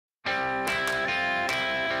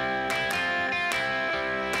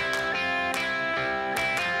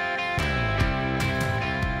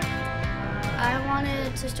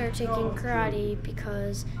wanted to start taking karate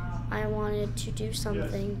because I wanted to do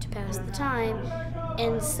something to pass the time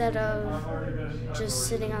instead of just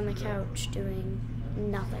sitting on the couch doing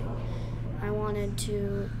nothing. I wanted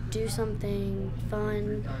to do something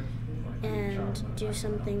fun and do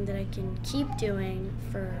something that I can keep doing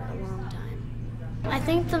for a long time. I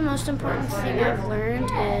think the most important thing I've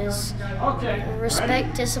learned is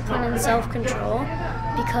respect, discipline, and self-control,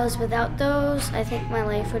 because without those, I think my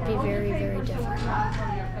life would be very, very different.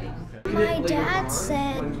 My dad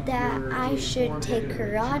said that I should take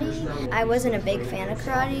karate. I wasn't a big fan of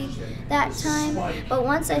karate that time, but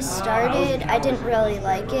once I started, I didn't really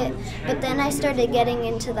like it. But then I started getting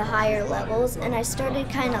into the higher levels, and I started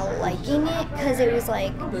kind of liking it because it was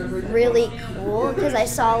like really cool. Because I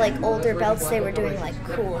saw like older belts, they were doing like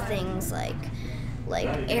cool things like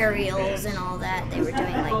aerials and all that. They were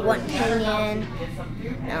doing like one pinion.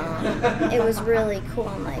 It was really cool.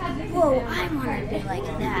 I'm like, whoa, I want to be like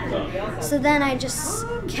that. So then I just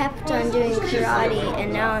kept on doing karate,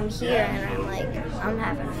 and now I'm here and I'm like, I'm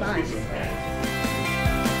having fun.